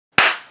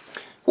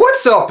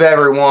What's up,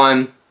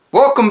 everyone?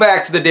 Welcome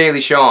back to the Daily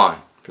Sean.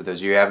 For those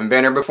of you who haven't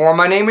been here before,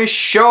 my name is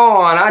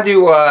Sean. I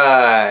do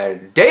a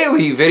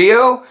daily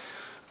video,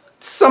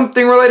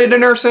 something related to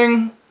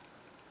nursing.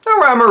 No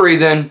rhyme or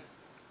reason.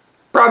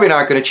 Probably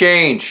not going to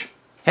change.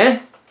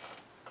 Huh?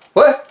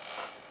 What?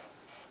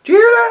 Did you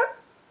hear that?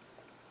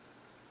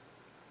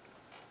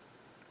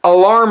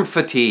 Alarm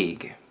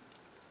fatigue.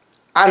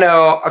 I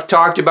know, I've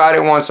talked about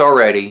it once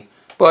already,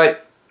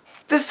 but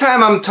this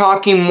time I'm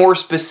talking more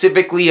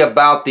specifically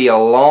about the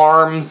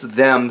alarms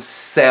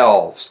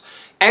themselves.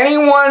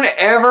 Anyone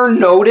ever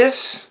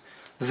notice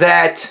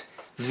that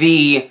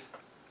the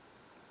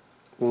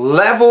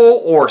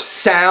level or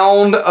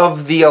sound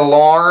of the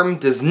alarm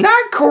does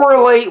not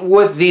correlate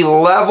with the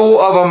level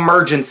of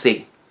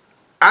emergency?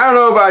 I don't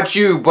know about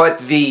you, but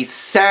the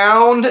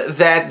sound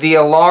that the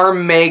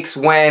alarm makes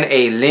when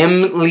a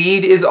limb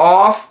lead is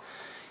off,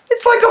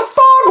 it's like a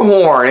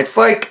foghorn. It's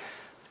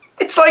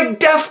like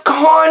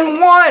DEFCON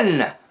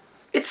 1.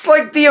 It's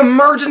like the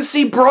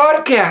emergency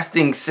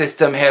broadcasting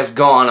system has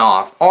gone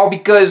off. All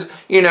because,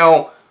 you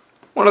know,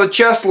 one of the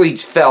chest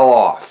leads fell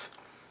off.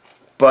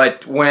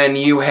 But when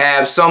you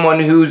have someone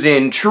who's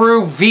in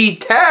true V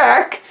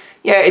Tach,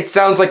 yeah, it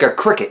sounds like a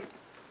cricket.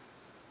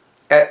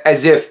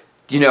 As if,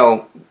 you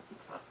know,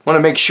 want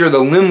to make sure the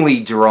limb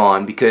leads are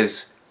on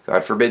because,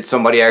 God forbid,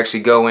 somebody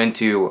actually go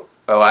into,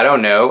 oh, I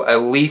don't know, a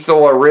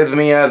lethal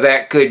arrhythmia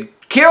that could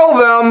kill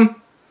them.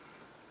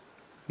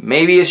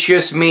 Maybe it's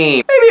just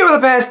me. Maybe over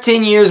the past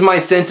 10 years my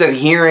sense of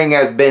hearing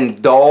has been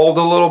dulled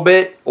a little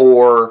bit,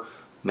 or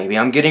maybe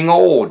I'm getting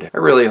old. I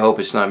really hope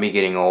it's not me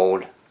getting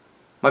old.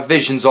 My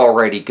vision's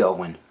already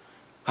going.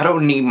 I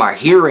don't need my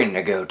hearing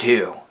to go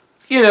too.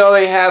 You know,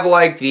 they have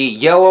like the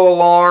yellow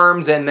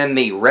alarms and then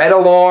the red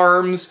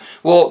alarms.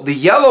 Well, the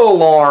yellow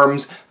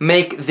alarms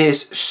make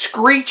this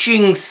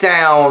screeching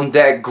sound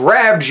that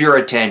grabs your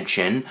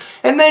attention,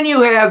 and then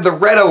you have the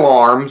red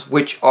alarms,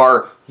 which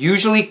are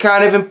usually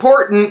kind of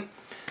important,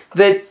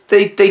 that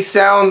they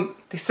sound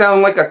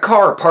like a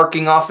car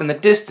parking off in the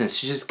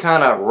distance. It just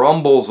kind of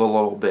rumbles a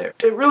little bit.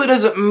 It really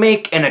doesn't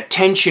make an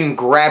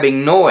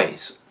attention-grabbing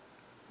noise.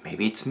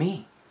 Maybe it's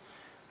me.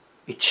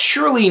 It's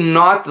surely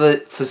not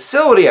the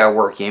facility I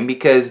work in,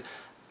 because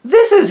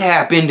this has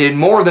happened in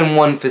more than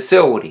one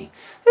facility.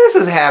 This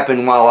has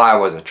happened while I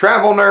was a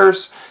travel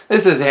nurse.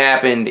 This has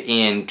happened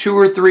in 2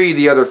 or 3 of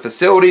the other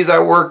facilities I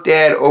worked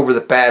at over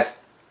the past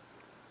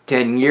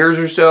 10 years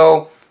or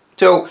so.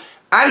 So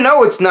I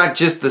know it's not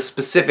just the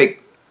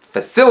specific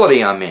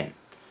facility I'm in.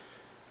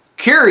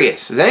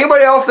 Curious, is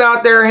anybody else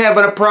out there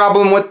having a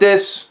problem with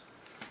this?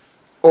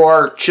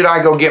 Or should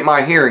I go get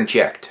my hearing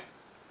checked?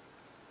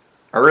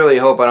 I really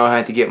hope I don't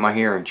have to get my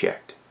hearing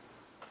checked.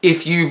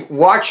 If you've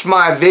watched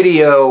my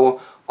video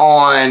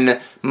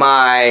on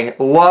my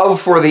love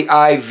for the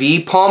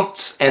IV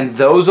pumps and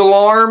those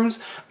alarms,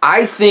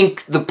 I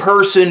think the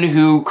person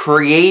who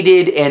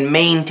created and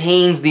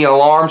maintains the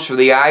alarms for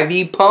the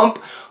IV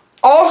pump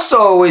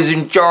also is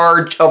in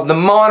charge of the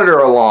monitor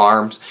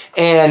alarms,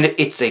 and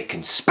it's a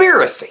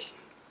conspiracy.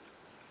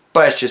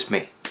 But it's just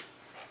me.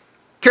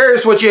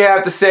 Curious what you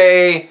have to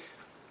say.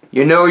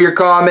 You know your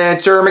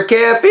comments are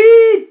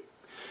McAfee.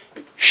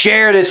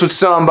 Share this with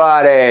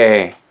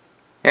somebody.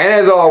 And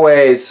as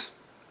always,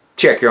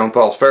 check your own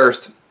pulse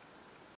first.